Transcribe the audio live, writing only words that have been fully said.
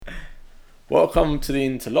Welcome to the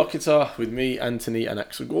Interlocutor with me, Anthony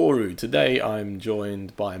Anaxagorou. Today I'm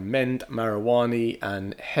joined by Mend Marawani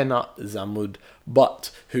and Henna Zamud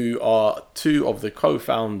Butt, who are two of the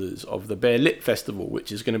co-founders of the Bear Lit Festival,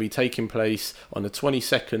 which is going to be taking place on the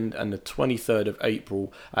 22nd and the 23rd of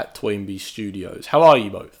April at Toynbee Studios. How are you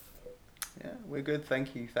both? Yeah, we're good,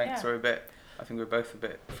 thank you. Thanks. We're I think we're both a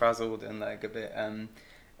bit frazzled and like a bit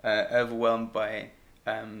overwhelmed by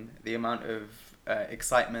the amount of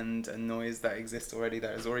excitement and noise that exists already,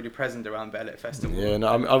 that is already present around Bear Lit Festival. Yeah, no,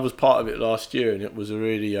 I was part of it last year, and it was a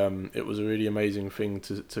really amazing thing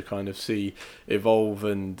to kind of see evolve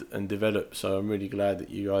and develop. So I'm really glad that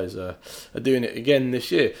you guys are doing it again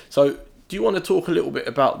this year. So do you want to talk a little bit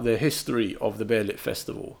about the history of the Bear Lit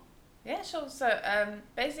Festival? Yeah, sure. So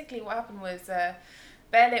basically what happened was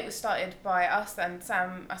Bear Lit was started by us and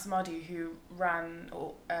Sam Asamadi, who ran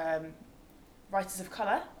Writers of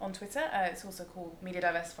Colour on Twitter. It's also called Media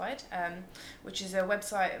Diversified, which is a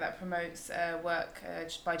website that promotes work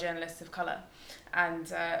by journalists of colour. And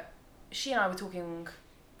she and I were talking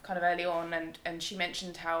kind of early on, and she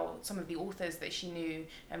mentioned how some of the authors that she knew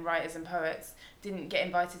and writers and poets didn't get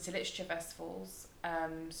invited to literature festivals.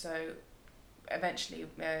 So eventually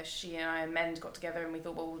she and I and Mend got together and we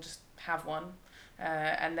thought, well, we'll just have one.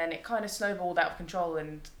 And then it kind of snowballed out of control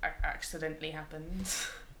and accidentally happened.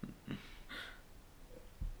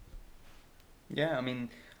 Yeah, I mean,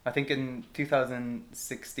 I think in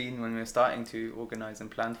 2016, when we were starting to organise and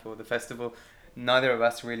plan for the festival, neither of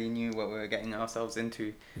us really knew what we were getting ourselves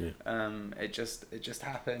into. Yeah. It just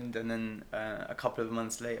happened, and then a couple of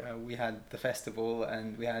months later, we had the festival,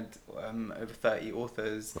 and we had over 30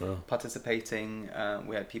 authors participating.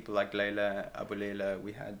 We had people like Leila, Abu Leila,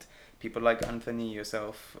 we had people like Anthony,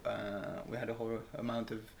 yourself. We had a whole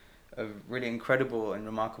amount of really incredible and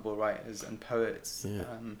remarkable writers and poets. Yeah.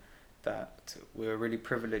 That we were really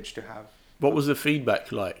privileged to have. What was the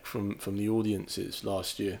feedback like from the audiences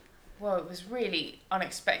last year? Well, it was really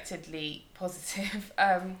unexpectedly positive.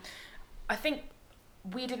 I think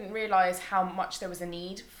we didn't realise how much there was a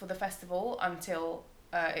need for the festival until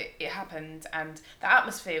it happened, and the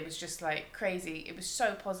atmosphere was just like crazy. It was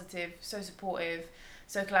so positive, so supportive,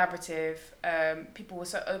 so collaborative. People were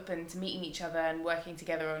so open to meeting each other and working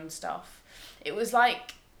together on stuff. It was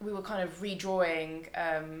like we were kind of redrawing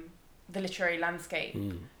the literary landscape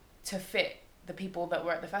to fit the people that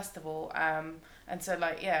were at the festival, and so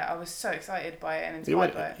I was so excited by it and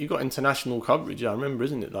inspired by it. You got international coverage, I remember,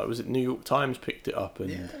 isn't it? Like, was it New York Times picked it up?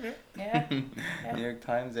 And Yeah. New York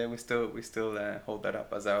Times. Yeah, we still hold that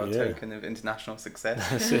up as our token of international success.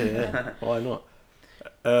 That's it. Yeah. Why not?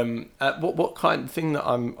 What kind of thing that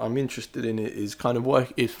I'm interested in is kind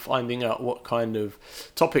of finding out what kind of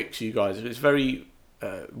topics you guys. It's very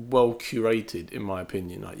well curated, in my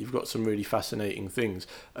opinion. Like, you've got some really fascinating things.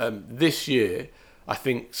 This year, I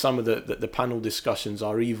think some of the panel discussions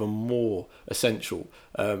are even more essential.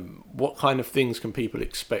 What kind of things can people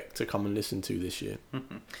expect to come and listen to this year?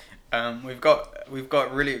 We've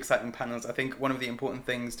got really exciting panels. I think one of the important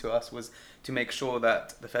things to us was to make sure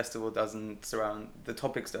that the festival aren't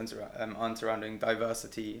surrounding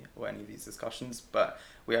diversity or any of these discussions, but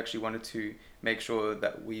we actually wanted to make sure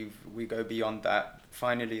that we go beyond that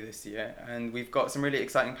finally this year. And we've got some really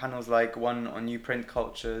exciting panels, like one on new print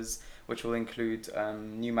cultures, which will include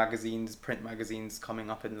new print magazines coming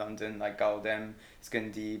up in London, like Galdem,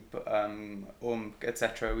 Skindib,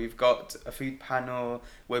 etc. We've got a food panel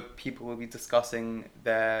where people will be discussing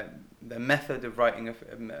their method of writing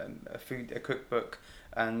a cookbook,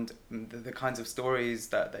 and the kinds of stories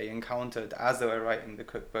that they encountered as they were writing the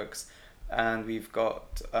cookbooks. And we've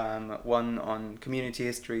got one on community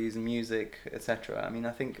histories and music, etc. I mean,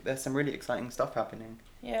 I think there's some really exciting stuff happening.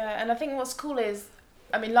 Yeah, and I think what's cool is,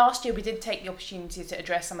 last year we did take the opportunity to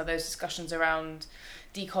address some of those discussions around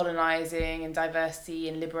decolonising and diversity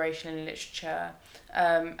and liberation in literature.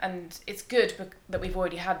 And it's good that we've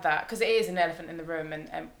already had that, because it is an elephant in the room.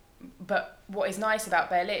 But what is nice about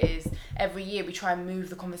Bear Lit is every year we try and move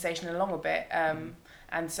the conversation along a bit.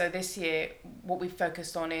 And so this year, what we've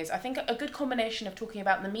focused on is, I think, a good combination of talking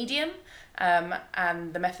about the medium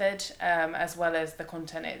and the method, as well as the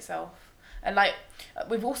content itself. And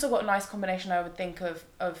we've also got a nice combination, I would think, of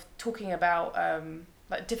talking about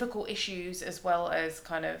difficult issues, as well as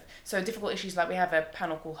difficult issues. Like, we have a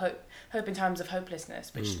panel called Hope in Times of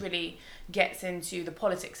Hopelessness, which really gets into the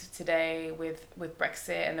politics of today with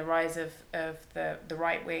Brexit and the rise of the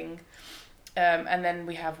right wing. And then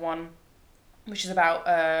we have one which is about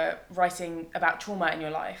writing about trauma in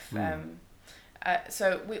your life.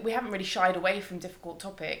 So we haven't really shied away from difficult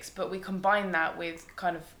topics, but we combine that with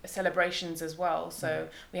kind of celebrations as well. So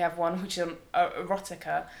we have one which is on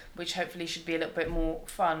erotica, which hopefully should be a little bit more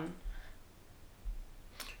fun.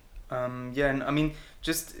 Yeah, and I mean,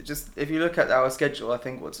 just if you look at our schedule, I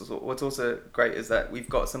think what's also great is that we've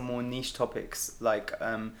got some more niche topics like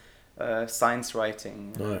science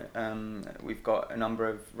writing. Right. We've got a number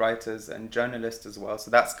of writers and journalists as well, so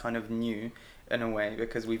that's kind of new in a way,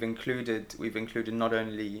 because we've included not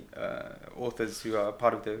only authors who are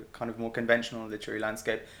part of the kind of more conventional literary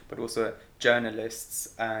landscape, but also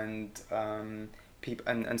journalists and people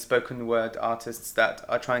and spoken word artists that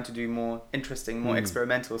are trying to do more interesting, more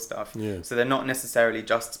experimental stuff. Yeah. So they're not necessarily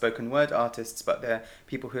just spoken word artists, but they're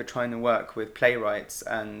people who are trying to work with playwrights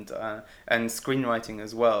and screenwriting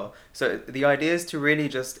as well. So the idea is to really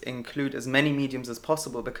just include as many mediums as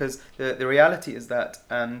possible, because the reality is that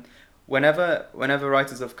whenever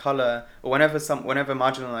writers of color, or whenever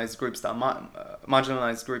marginalized groups that are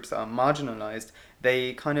marginalized,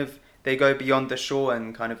 they go beyond the shore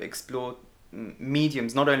and kind of explore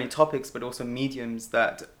mediums, not only topics but also mediums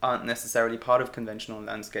that aren't necessarily part of conventional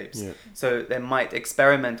landscapes. Yeah. So they might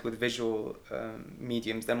experiment with visual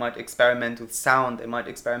mediums, they might experiment with sound, they might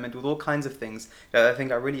experiment with all kinds of things that I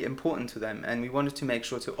think are really important to them, and we wanted to make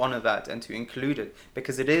sure to honor that and to include it,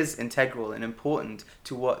 because it is integral and important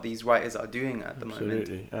to what these writers are doing at the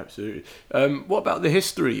moment. Absolutely. What about the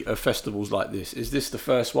history of festivals like this? Is this the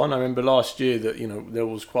first one? I remember last year that there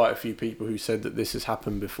was quite a few people who said that this has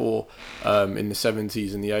happened before. In the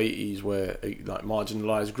 70s and the 80s, where like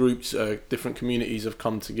marginalised groups, different communities have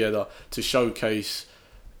come together to showcase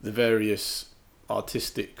the various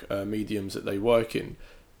artistic mediums that they work in.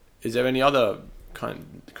 Is there any other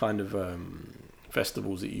kind of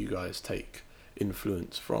festivals that you guys take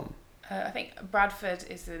influence from? I think Bradford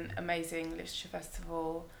is an amazing literature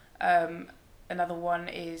festival. Another one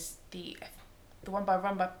is the one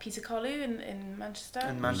run by Peter Carlew in Manchester.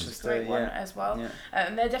 In Manchester, great one as well. Yeah.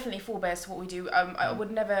 And they're definitely forebears to what we do. I would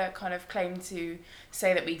never kind of claim to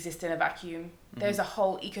say that we exist in a vacuum. There's a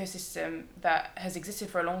whole ecosystem that has existed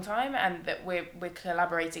for a long time, and that we're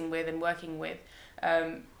collaborating with and working with.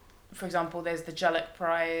 For example, there's the Jhalak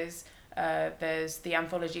Prize. There's the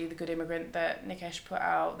anthology The Good Immigrant that Nikesh put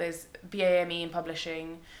out. There's BAME in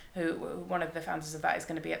publishing, who one of the founders of that is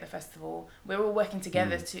going to be at the festival. We're all working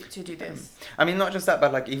together to do this. I mean, not just that,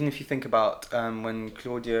 but like even if you think about when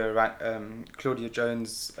Claudia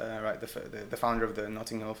Jones, the founder of the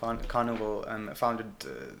Notting Hill Carnival, founded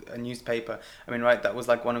a newspaper. I mean, right, that was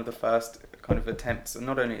like one of the first kind of attempts,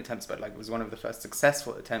 not only attempts, but like it was one of the first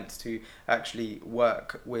successful attempts to actually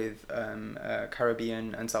work with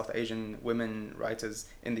Caribbean and South Asian women writers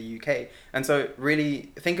in the UK. And so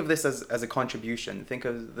really think of this as a contribution. Think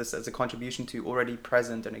of this as a contribution to already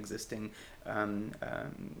present and existing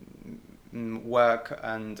work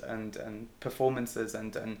and performances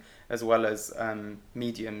and as well as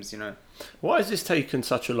mediums. Why has this taken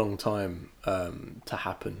such a long time to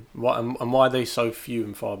happen? And why are they so few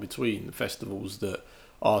and far between, the festivals that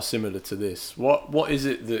are similar to this? What is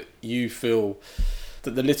it that you feel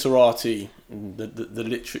that the literati, the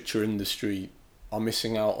literature industry are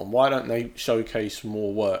missing out on? Why don't they showcase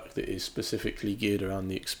more work that is specifically geared around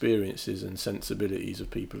the experiences and sensibilities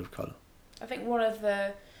of people of colour? I think one of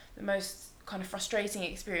the most kind of frustrating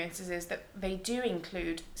experiences is that they do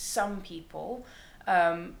include some people,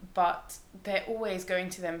 but they're always going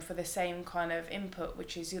to them for the same kind of input,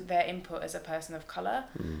 which is their input as a person of colour.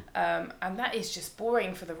 And that is just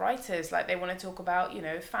boring for the writers. Like, they want to talk about,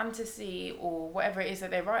 fantasy or whatever it is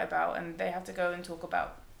that they write about, and they have to go and talk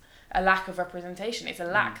about a lack of representation. It's a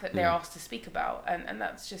lack that they're asked to speak about, and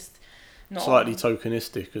that's just not slightly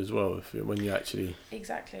tokenistic as well, when you actually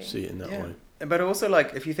exactly see it in that way. But also,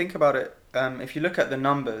 like, if you think about it, if you look at the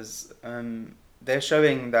numbers, they're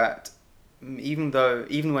showing that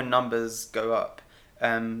even when numbers go up,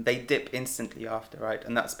 they dip instantly after, right?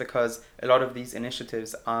 And that's because a lot of these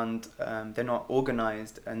initiatives they're not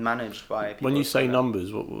organized and managed by people. When you of say color.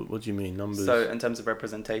 numbers, what do you mean, numbers? So in terms of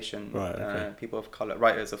representation, right, okay. People of color,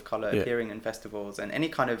 writers of color appearing in festivals and any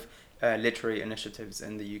kind of literary initiatives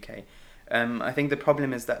in the UK. I think the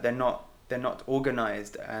problem is that they're not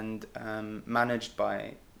organized and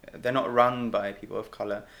they're not run by people of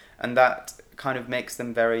color, and that kind of makes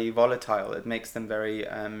them very volatile. It makes them very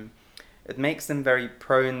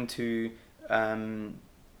prone to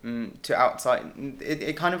to outside,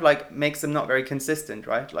 it kind of like makes them not very consistent,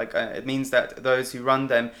 right? Like it means that those who run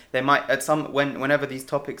them, they might at some whenever these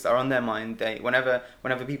topics are on their mind, whenever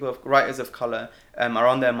people, writers of color, are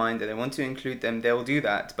on their mind and they want to include them, they'll do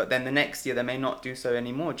that. But then the next year they may not do so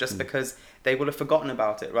anymore, just because they will have forgotten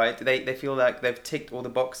about it, right? They feel like they've ticked all the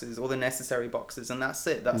boxes, all the necessary boxes, and that's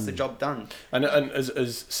it. That's the job done. And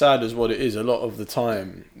as sad as what it is, a lot of the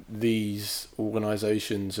time these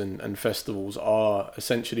organisations and festivals are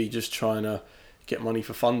essentially just trying to get money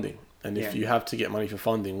for funding. And if you have to get money for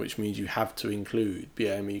funding, which means you have to include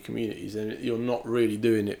BAME communities, then you're not really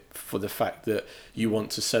doing it for the fact that you want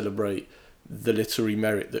to celebrate the literary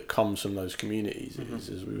merit that comes from those communities. It is,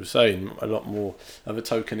 as we were saying, a lot more of a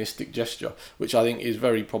tokenistic gesture, which I think is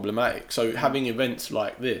very problematic. So having events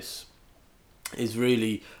like this is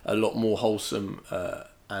really a lot more wholesome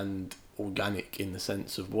and organic in the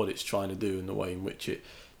sense of what it's trying to do and the way in which it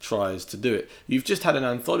tries to do it. You've just had an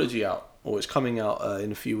anthology out, or it's coming out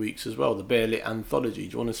in a few weeks as well, the Bare Lit Anthology.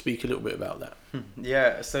 Do you want to speak a little bit about that?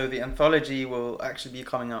 Yeah, so the anthology will actually be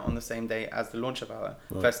coming out on the same day as the launch of our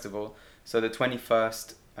festival. So the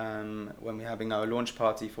 21st, when we're having our launch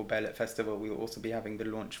party for Bare Lit Festival, we'll also be having the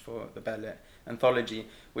launch for the Bare Lit Anthology,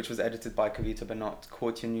 which was edited by Kavita Bennett,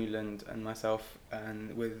 Courtney Newland, and myself,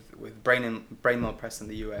 and with Brainmill Press in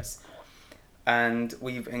the US. And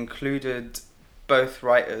we've included both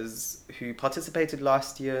writers who participated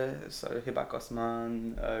last year, so Hibak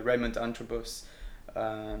Osman, Raymond Antrobus,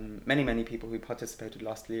 many people who participated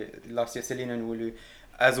last year, Selina Nwulu,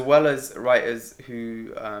 as well as writers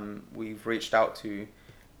who we've reached out to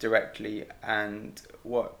directly. And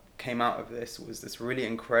what came out of this was this really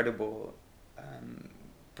incredible,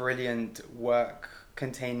 brilliant work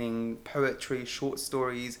containing poetry, short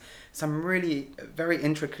stories, some really very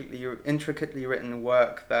intricately written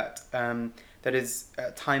work that is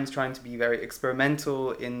at times trying to be very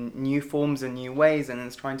experimental in new forms and new ways, and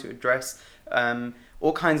is trying to address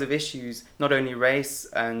all kinds of issues, not only race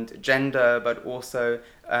and gender, but also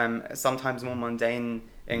sometimes more mundane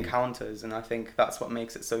encounters. And I think that's what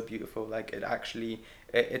makes it so beautiful. Like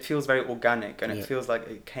it feels very organic, and it feels like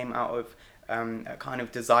it came out of a kind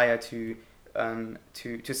of desire to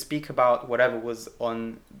speak about whatever was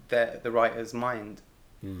on the writer's mind.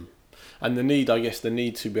 And the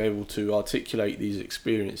need to be able to articulate these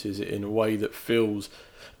experiences in a way that feels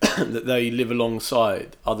that they live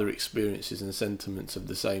alongside other experiences and sentiments of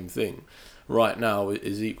the same thing right now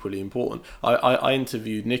is equally important. I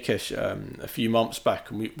interviewed Nikesh a few months back,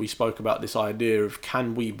 and we spoke about this idea of,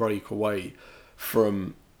 can we break away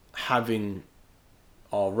from having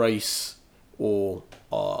our race or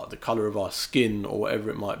the colour of our skin or whatever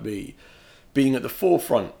it might be being at the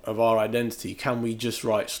forefront of our identity? Can we just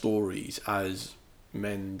write stories as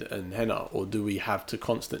Mend and Henna, or do we have to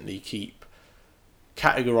constantly keep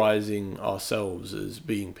categorising ourselves as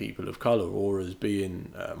being people of colour or as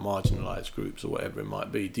being marginalised groups or whatever it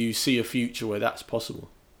might be? Do you see a future where that's possible?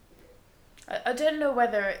 I don't know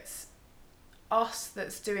whether it's us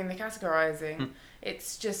that's doing the categorising.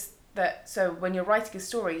 It's just that, so when you're writing a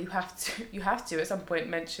story, you have to at some point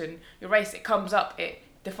mention your race. It comes up, it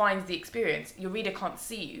defines the experience. Your reader can't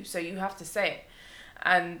see you, so you have to say it.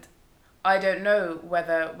 And I don't know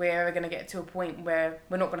whether we're ever going to get to a point where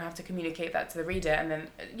we're not going to have to communicate that to the reader. And then,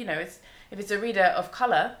 if it's a reader of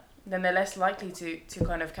colour, then they're less likely to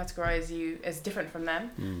kind of categorise you as different from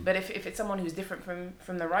them. But if it's someone who's different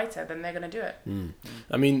from the writer, then they're going to do it.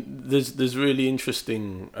 I mean, there's really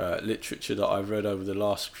interesting literature that I've read over the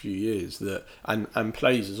last few years and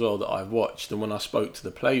plays as well that I've watched. And when I spoke to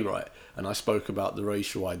the playwright and I spoke about the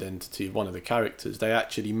racial identity of one of the characters, they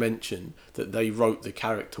actually mentioned that they wrote the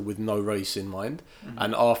character with no race in mind.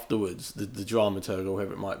 And afterwards, the dramaturg or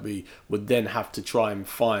whoever it might be would then have to try and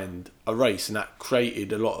find a race, and that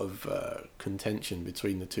created a lot of contention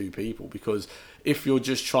between the two people, because if you're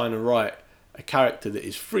just trying to write a character that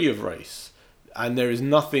is free of race and there is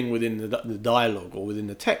nothing within the dialogue or within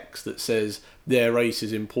the text that says their race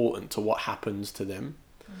is important to what happens to them,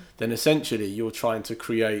 then essentially you're trying to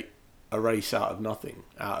create a race out of nothing,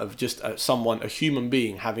 out of just a human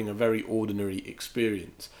being having a very ordinary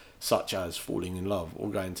experience, such as falling in love or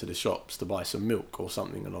going to the shops to buy some milk or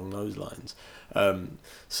something along those lines.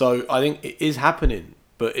 So I think it is happening,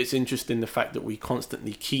 but it's interesting the fact that we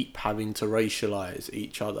constantly keep having to racialise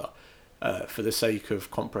each other for the sake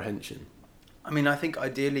of comprehension. I mean, I think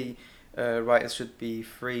ideally writers should be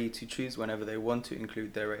free to choose whenever they want to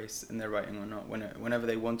include their race in their writing or not, whenever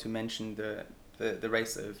they want to mention the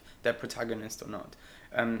race of their protagonist or not.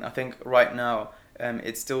 I think right now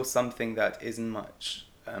it's still something that isn't much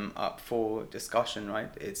up for discussion, right?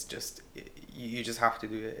 It's just, you just have to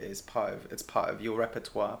do it. It's part of your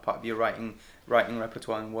repertoire, part of your writing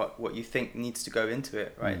repertoire, and what you think needs to go into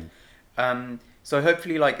it, right? So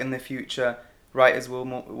hopefully, like in the future, writers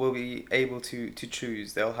will be able to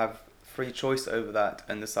choose. They'll have free choice over that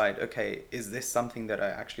and decide, okay, is this something that I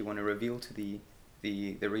actually want to reveal to the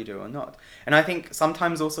reader or not? And I think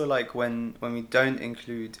sometimes also, like when we don't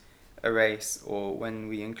include a race, or when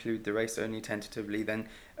we include the race only tentatively, then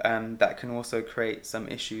that can also create some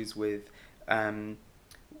issues with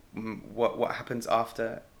what happens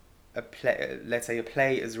after a play. Let's say a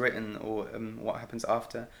play is written, or what happens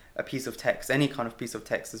after a piece of text, any kind of piece of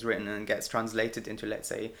text is written and gets translated into, let's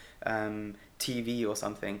say, TV or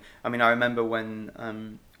something. I mean, I remember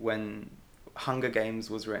when Hunger Games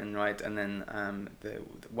was written, right, and then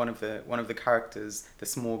one of the characters, the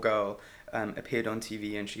small girl, appeared on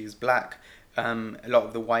TV, and she's black. A lot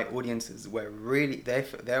of the white audiences were really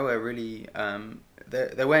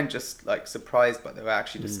they weren't just like surprised, but they were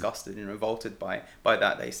actually disgusted and revolted by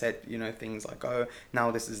that. They said, things like, oh,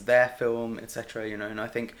 now this is their film, etc. And I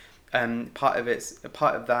think part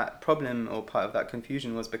of that problem, or part of that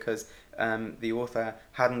confusion, was because the author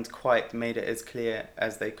hadn't quite made it as clear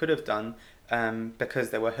as they could have done,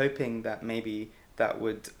 because they were hoping that maybe that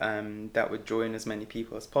would draw in as many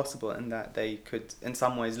people as possible, and that they could in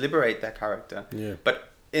some ways liberate their character. Yeah. But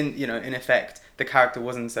in effect, the character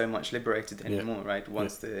wasn't so much liberated anymore, right?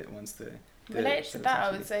 Once the related to that,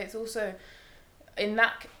 I would say it's also in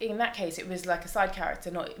that case it was like a side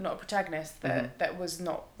character, not a protagonist that was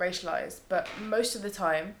not racialized. But most of the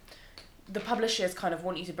time, the publishers kind of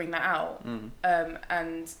want you to bring that out,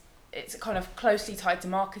 and it's kind of closely tied to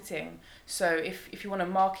marketing. So if you want to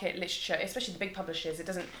market literature, especially the big publishers,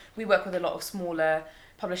 we work with a lot of smaller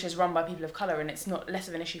publishers run by people of colour, and it's not less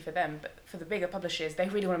of an issue for them. But for the bigger publishers, they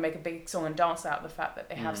really want to make a big song and dance out of the fact that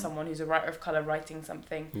they have someone who's a writer of colour writing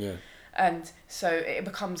something. Yeah. And so it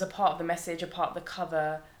becomes a part of the message, a part of the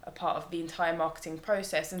cover, a part of the entire marketing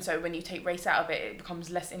process. And so when you take race out of it, it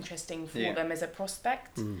becomes less interesting for them as a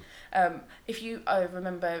prospect. I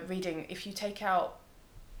remember reading, if you take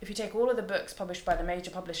all of the books published by the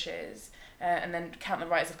major publishers and then count the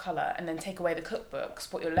writers of colour, and then take away the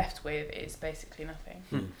cookbooks, what you're left with is basically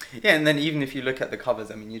nothing. Yeah, and then even if you look at the covers,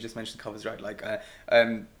 I mean, you just mentioned the covers, right? Like,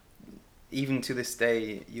 even to this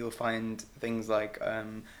day, you'll find things like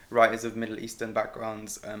writers of Middle Eastern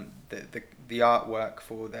backgrounds, the artwork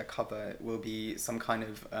for their cover will be some kind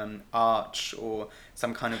of arch, or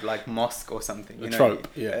some kind of like mosque or something. Trope,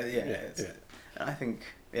 I think,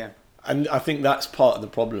 And I think that's part of the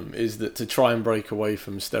problem, is that to try and break away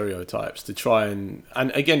from stereotypes, to try and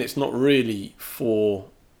again, it's not really for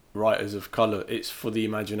writers of colour, it's for the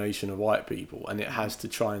imagination of white people, and it has to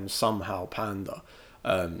try and somehow pander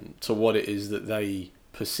to what it is that they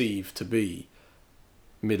perceive to be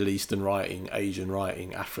Middle Eastern writing, Asian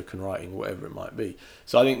writing, African writing, whatever it might be.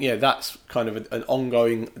 So I think, that's kind of an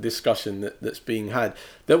ongoing discussion that's being had.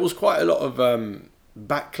 There was quite a lot of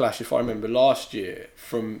backlash, if I remember, last year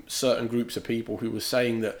from certain groups of people who were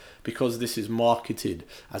saying that because this is marketed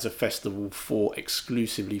as a festival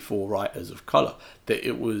exclusively for writers of colour, that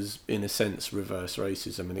it was in a sense reverse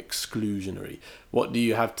racism and exclusionary. What do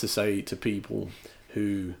you have to say to people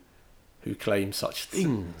who claim such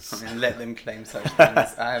things? I mean, let them claim such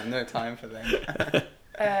things. I have no time for them.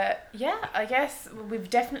 I guess we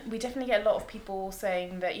definitely get a lot of people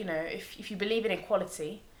saying that, if you believe in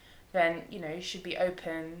equality, then you should be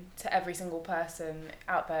open to every single person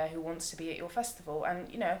out there who wants to be at your festival.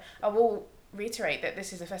 And I will reiterate that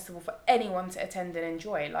this is a festival for anyone to attend and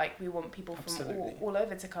enjoy. Like, we want people from all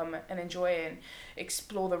over to come and enjoy and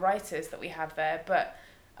explore the writers that we have there. But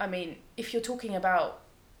I mean, if you're talking about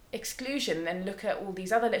exclusion, then look at all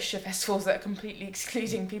these other literature festivals that are completely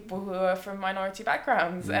excluding people who are from minority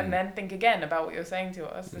backgrounds, and then think again about what you're saying to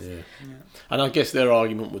us. And I guess their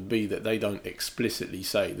argument would be that they don't explicitly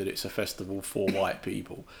say that it's a festival for white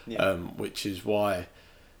people, which is why,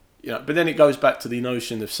 but then it goes back to the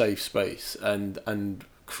notion of safe space and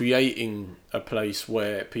creating a place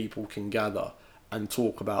where people can gather and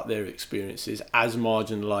talk about their experiences as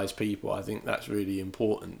marginalised people. I think that's really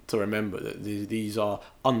important to remember, that these are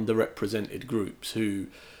underrepresented groups who,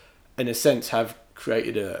 in a sense, have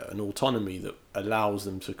created an autonomy that allows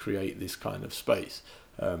them to create this kind of space.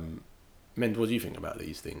 Mend, what do you think about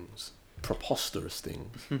these things? Preposterous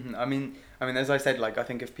things. I mean, as I said, like, I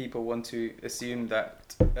think if people want to assume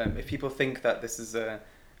that, if people think that this is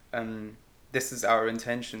our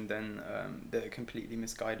intention, then they're completely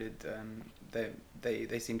misguided.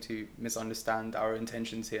 They seem to misunderstand our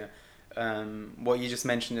intentions here. What you just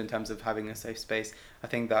mentioned in terms of having a safe space, I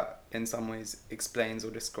think that in some ways explains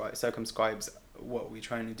or circumscribes what we're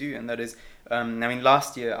trying to do, and that is, I mean,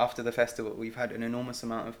 last year after the festival, we've had an enormous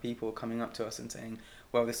amount of people coming up to us and saying,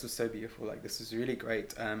 "Well, this was so beautiful. Like, this was really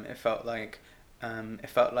great. It felt like some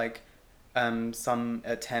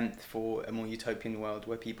attempt for a more utopian world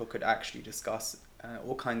where people could actually discuss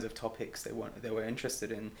all kinds of topics they were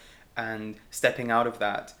interested in, and stepping out of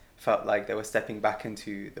that felt like they were stepping back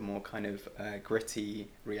into the more kind of gritty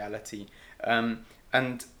reality."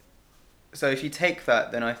 And so if you take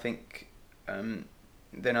that, then I think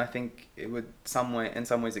it would in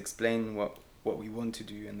some ways explain what we want to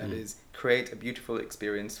do, and that is create a beautiful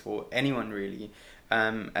experience for anyone really,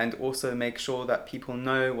 and also make sure that people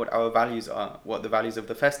know what our values are, what the values of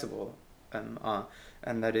the festival are,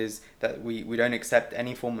 and that is that we don't accept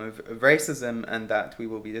any form of racism, and that we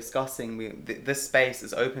will be discussing, this space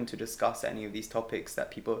is open to discuss any of these topics that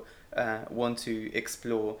people want to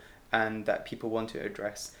explore and that people want to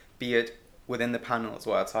address, be it within the panels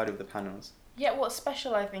or outside of the panels. Yeah, what's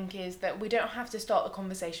special, I think, is that we don't have to start the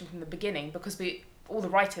conversation from the beginning, because all the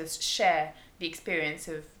writers share the experience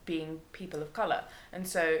of being people of colour. And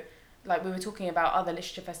so, like we were talking about other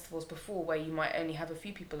literature festivals before, where you might only have a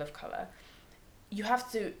few people of colour, you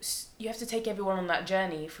have to take everyone on that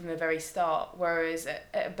journey from the very start. Whereas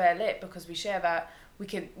at Bare Lit, because we share that, we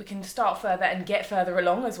can start further and get further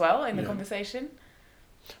along as well in the conversation.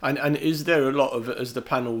 And is there a lot of, as the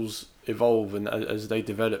panels evolve and as they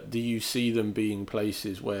develop, do you see them being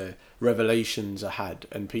places where revelations are had,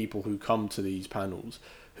 and people who come to these panels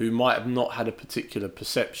who might have not had a particular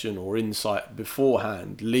perception or insight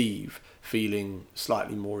beforehand leave feeling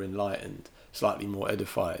slightly more enlightened, slightly more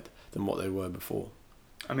edified than what they were before?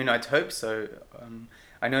 I mean, I'd hope so.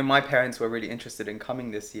 I know my parents were really interested in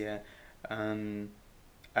coming this year, and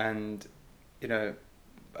you know,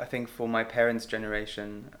 I think for my parents'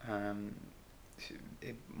 generation,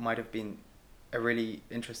 it might have been a really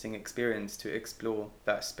interesting experience to explore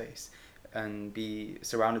that space and be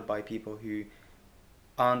surrounded by people who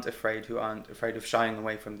aren't afraid of shying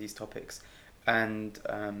away from these topics. And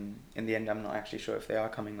in the end, I'm not actually sure if they are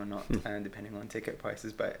coming or not, depending on ticket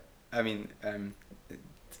prices. But I mean,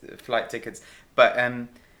 flight tickets. But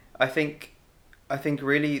I think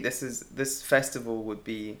really this festival would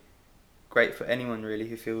be great for anyone really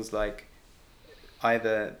who feels like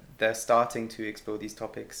either they're starting to explore these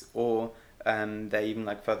topics, or they're even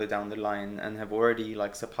like further down the line and have already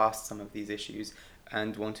like surpassed some of these issues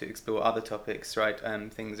and want to explore other topics, right?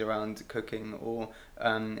 Things around cooking or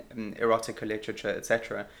erotica literature,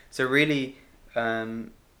 etc. So really,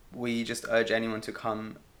 we just urge anyone to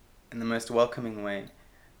come in the most welcoming way,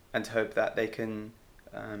 and hope that they can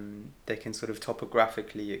sort of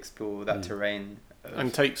topographically explore that terrain.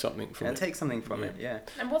 And take something from it. Yeah.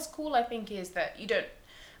 And what's cool, I think, is that you don't...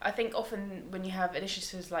 I think often when you have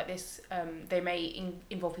initiatives like this, they may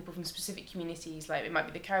involve people from specific communities, like it might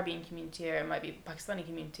be the Caribbean community or it might be the Pakistani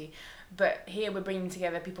community. But here we're bringing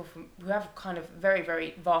together people who have kind of very,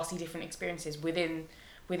 very vastly different experiences within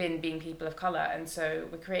being people of colour. And so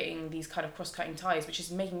we're creating these kind of cross-cutting ties, which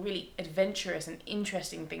is making really adventurous and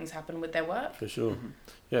interesting things happen with their work. For sure.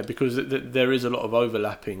 Yeah, because there is a lot of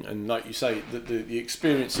overlapping, and like you say, the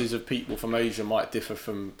experiences of people from Asia might differ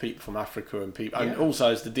from people from Africa and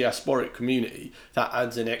also as the diasporic community, that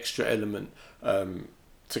adds an extra element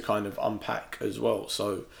to kind of unpack as well.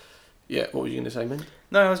 So yeah, what were you going to say, man?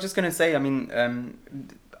 No, I was just going to say, I mean,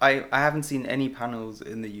 I haven't seen any panels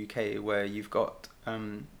in the UK where you've got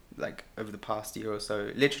like over the past year or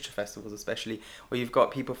so, literature festivals especially, where you've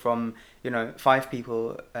got people from, 5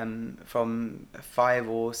 people from 5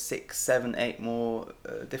 or 6, 7, 8 more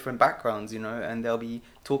different backgrounds, and they'll be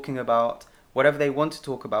talking about whatever they want to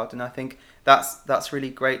talk about. And I think that's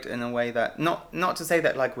really great in a way that, not to say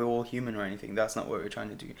that like we're all human or anything, that's not what we're trying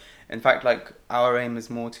to do. In fact, like our aim is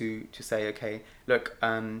more to say, okay, look,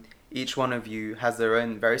 each one of you has their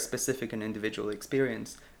own very specific and individual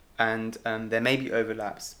experience. And there may be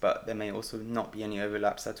overlaps, but there may also not be any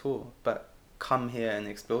overlaps at all. But come here and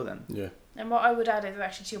explore them. Yeah. And what I would add is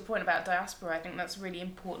actually to your point about diaspora, I think that's a really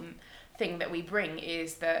important thing that we bring,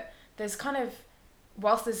 is that there's kind of,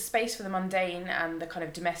 whilst there's space for the mundane and the kind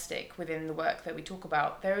of domestic within the work that we talk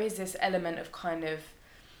about, there is this element of kind of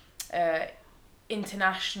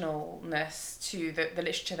internationalness to the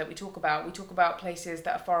literature that we talk about. We talk about places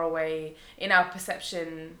that are far away in our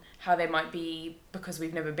perception, how they might be, because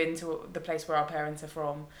we've never been to the place where our parents are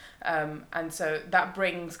from. And so that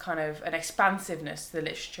brings kind of an expansiveness to the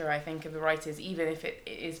literature, I think, of the writers, even if it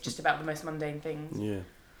is just about the most mundane things. Yeah.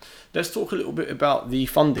 Let's talk a little bit about the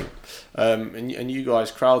funding. And you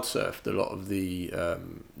guys crowdsurfed a lot of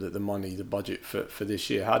the money, the budget for this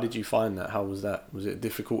year. How did you find that? How was that? Was it a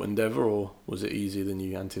difficult endeavour, or was it easier than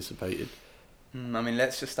you anticipated? I mean,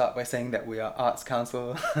 let's just start by saying that we are Arts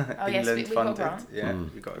Council Yes, England we got a funded. grant. Yeah,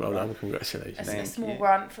 we got a Well grant. done, congratulations. A Thank small you.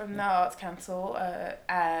 grant from the Arts Council.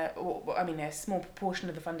 A small proportion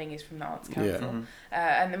of the funding is from the Arts Council. Yeah. Mhm.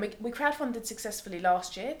 And then we crowdfunded successfully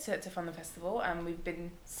last year to fund the festival, and we've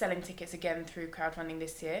been selling tickets again through crowdfunding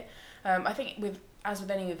this year. I think as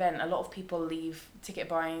with any event, a lot of people leave ticket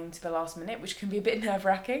buying to the last minute, which can be a bit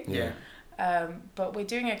nerve-wracking. Yeah. But we're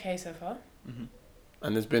doing okay so far. Mhm.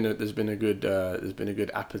 And there's been a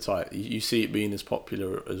good appetite. You see it being as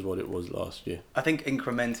popular as what it was last year. I think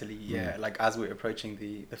incrementally, yeah. Like as we're approaching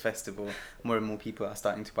the festival, more and more people are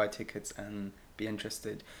starting to buy tickets and be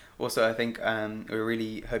interested. Also, I think we're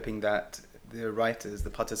really hoping that the writers, the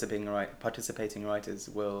participating writers,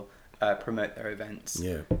 will promote their events.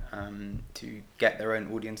 Yeah. To get their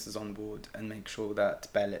own audiences on board and make sure that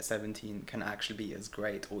Berlitz 17 can actually be as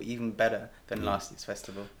great or even better than last year's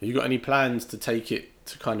festival. Have you got any plans to take it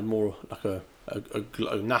to kind of more like a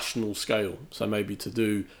national scale? So maybe to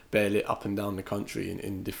do Berlitz up and down the country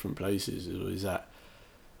in different places, or is that?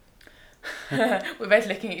 We're both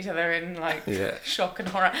looking at each other in shock and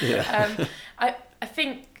horror. Yeah. I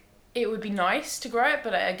think it would be nice to grow it,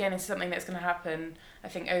 but again, it's something that's going to happen, I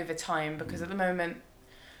think, over time, because at the moment,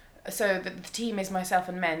 so the team is myself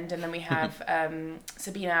and Mend, and then we have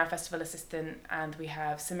Sabina, our festival assistant, and we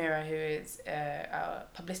have Samira, who is our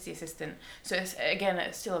publicity assistant. So it's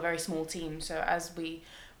still a very small team. So as we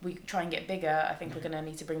try and get bigger, I think we're going to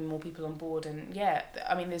need to bring more people on board. And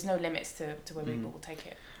there's no limits to where people will take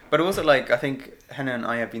it. But also, I think Henna and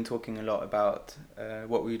I have been talking a lot about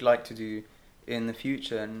what we'd like to do in the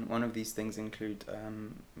future, and one of these things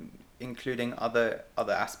including other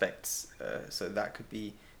aspects. So that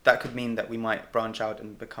could mean that we might branch out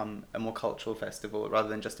and become a more cultural festival rather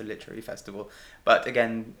than just a literary festival. But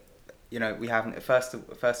again, we haven't. First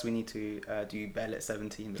we need to do Berlitz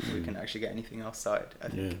 17 before we can actually get anything else started, I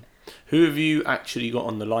think. Yeah. Who have you actually got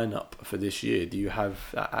on the lineup for this year? Do you have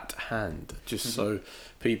that at hand, just so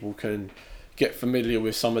people can get familiar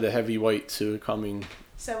with some of the heavyweights who are coming?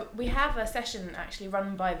 So we have a session actually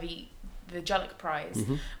run by the Jullick Prize,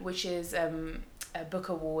 which is a book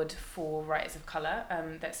award for writers of colour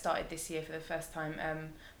that started this year for the first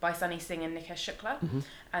time by Sunny Singh and Nikesh Shukla.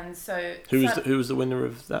 And so who was the winner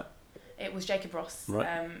of that? It was Jacob Ross,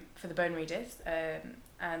 right. For the Bone Readers.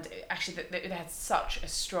 And actually, they had such a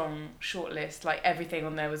strong shortlist. Like, everything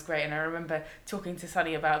on there was great. And I remember talking to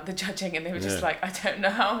Sunny about the judging, and they were just like, I don't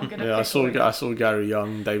know how I'm going to pick I saw Gary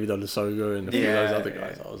Young, David Olusoga, and a few of those other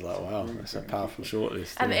guys. I was like, wow, that's a powerful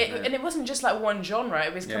shortlist. And it wasn't just like one genre.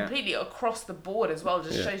 It was completely across the board as well.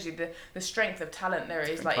 Just shows you the strength of talent there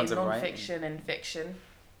is, like, in non-fiction and fiction.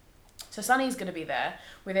 So Sunny's going to be there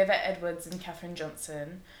with Yvette Edwards and Catherine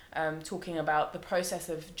Johnson, talking about the process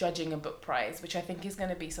of judging a book prize, which I think is going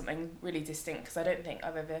to be something really distinct, because I don't think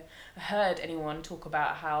I've ever heard anyone talk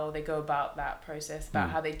about how they go about that process, about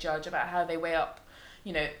how they judge, about how they weigh up,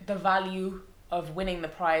 the value of winning the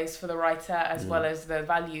prize for the writer as well as the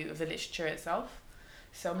value of the literature itself.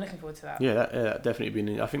 So I'm looking forward to that. Yeah, that definitely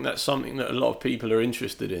been. I think that's something that a lot of people are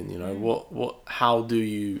interested in. How do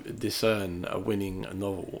you discern a winning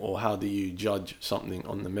novel, or how do you judge something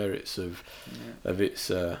on the merits of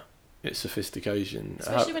its sophistication?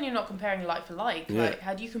 Especially when you're not comparing like for like. Like,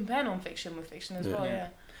 how do you compare non-fiction with fiction as well? Yeah.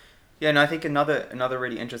 Yeah, and I think another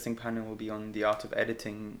really interesting panel will be on the art of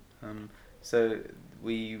editing. So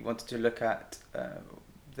we wanted to look at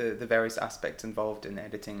the various aspects involved in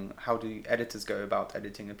editing. How do editors go about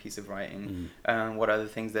editing a piece of writing? What are the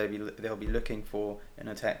things they'll be looking for in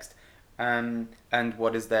a text? And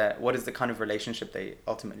what is the kind of relationship they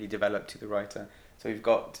ultimately develop to the writer? So we've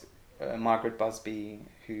got Margaret Busby,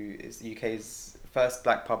 who is the UK's first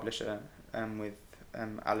black publisher, with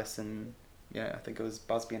Alison. Yeah, I think it was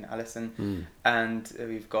Busby and Allison. And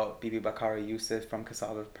we've got Bibi Bakari Yusuf from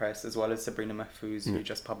Cassava Press, as well as Sabrina Mahfouz, who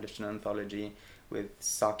just published an anthology with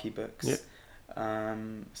Saki Books. Yep.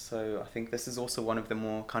 So I think this is also one of the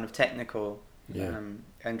more kind of technical and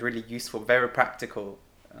really useful, very practical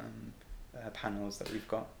panels that we've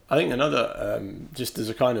got. I think another, just as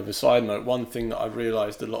a kind of a side note, one thing that I've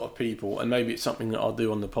realised a lot of people, and maybe it's something that I'll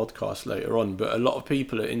do on the podcast later on, but a lot of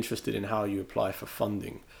people are interested in how you apply for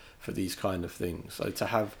funding for these kind of things. So to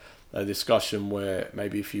have a discussion where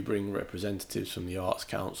maybe if you bring representatives from the Arts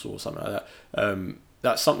Council or something like that,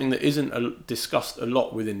 that's something that isn't discussed a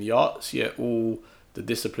lot within the arts, yet all the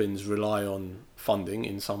disciplines rely on funding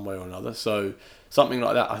in some way or another. So something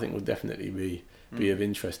like that I think will definitely be of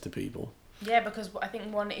interest to people. Yeah, because I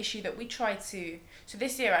think one issue that we try to... So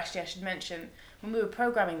this year, actually, I should mention, when we were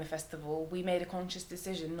programming the festival, we made a conscious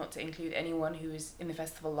decision not to include anyone who was in the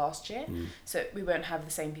festival last year. So we won't have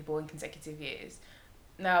the same people in consecutive years.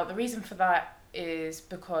 Now, the reason for that is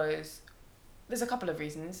because there's a couple of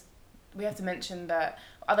reasons. We have to mention that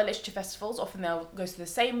other literature festivals, often they'll go to the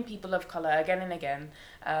same people of colour again and again,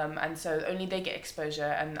 and so only they get exposure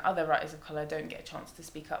and other writers of colour don't get a chance to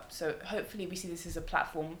speak up. So hopefully we see this as a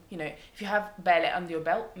platform. You know, if you have Bearlit under your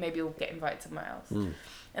belt, maybe you'll get invited somewhere else.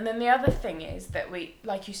 And then the other thing is that we,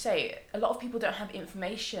 like you say, a lot of people don't have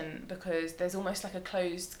information because there's almost like a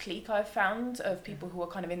closed clique I've found of people who are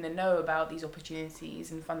kind of in the know about these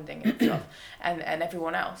opportunities and funding and stuff, and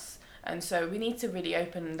everyone else. And so we need to really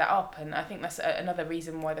open that up, and I think that's another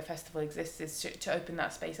reason why the festival exists, is to open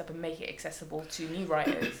that space up and make it accessible to new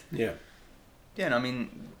writers. Yeah, and I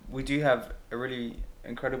mean, we do have a really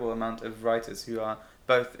incredible amount of writers who are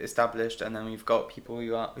both established, and then we've got people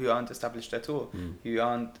who aren't established at all, who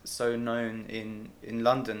aren't so known in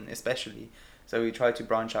London especially. So we try to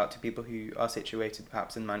branch out to people who are situated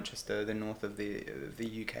perhaps in Manchester, the north of the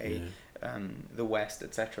UK, the west,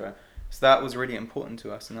 etc. So that was really important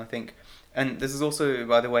to us, and I think, and this is also,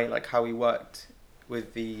 by the way, like how we worked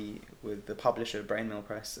with the publisher Brainmill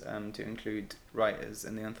Press to include writers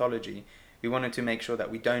in the anthology. We wanted to make sure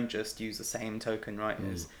that we don't just use the same token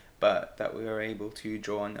writers, but that we were able to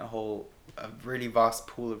draw on a really vast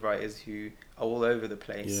pool of writers who are all over the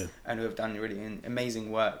place and who have done really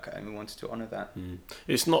amazing work, and we wanted to honour that.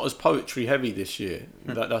 It's not as poetry heavy this year.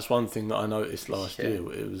 That's one thing that I noticed last year.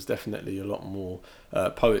 It was definitely a lot more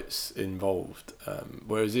poets involved,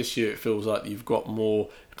 whereas this year it feels like you've got more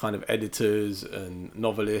kind of editors and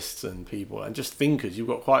novelists and people and just thinkers. You've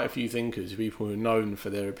got quite a few thinkers, people who are known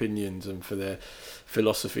for their opinions and for their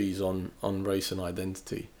philosophies on race and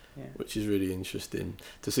identity. Which is really interesting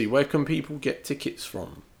to see. Where can people get tickets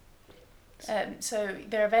from? So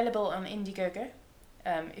they're available on Indiegogo.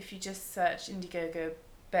 If you just search Indiegogo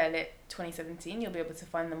Bearlit 2017, you'll be able to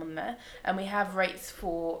find them on there. And we have rates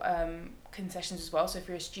for concessions as well. So if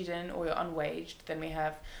you're a student or you're unwaged, then we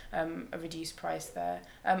have a reduced price there.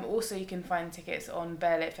 Also, you can find tickets on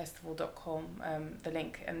bearlitfestival.com. The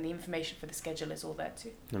link and the information for the schedule is all there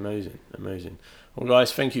too. Amazing. Well,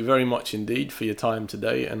 guys, thank you very much indeed for your time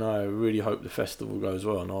today, and I really hope the festival goes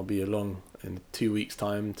well, and I'll be along in 2 weeks'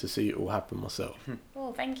 time to see it all happen myself.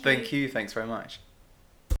 Well, thank you. Thank you. Thanks very much.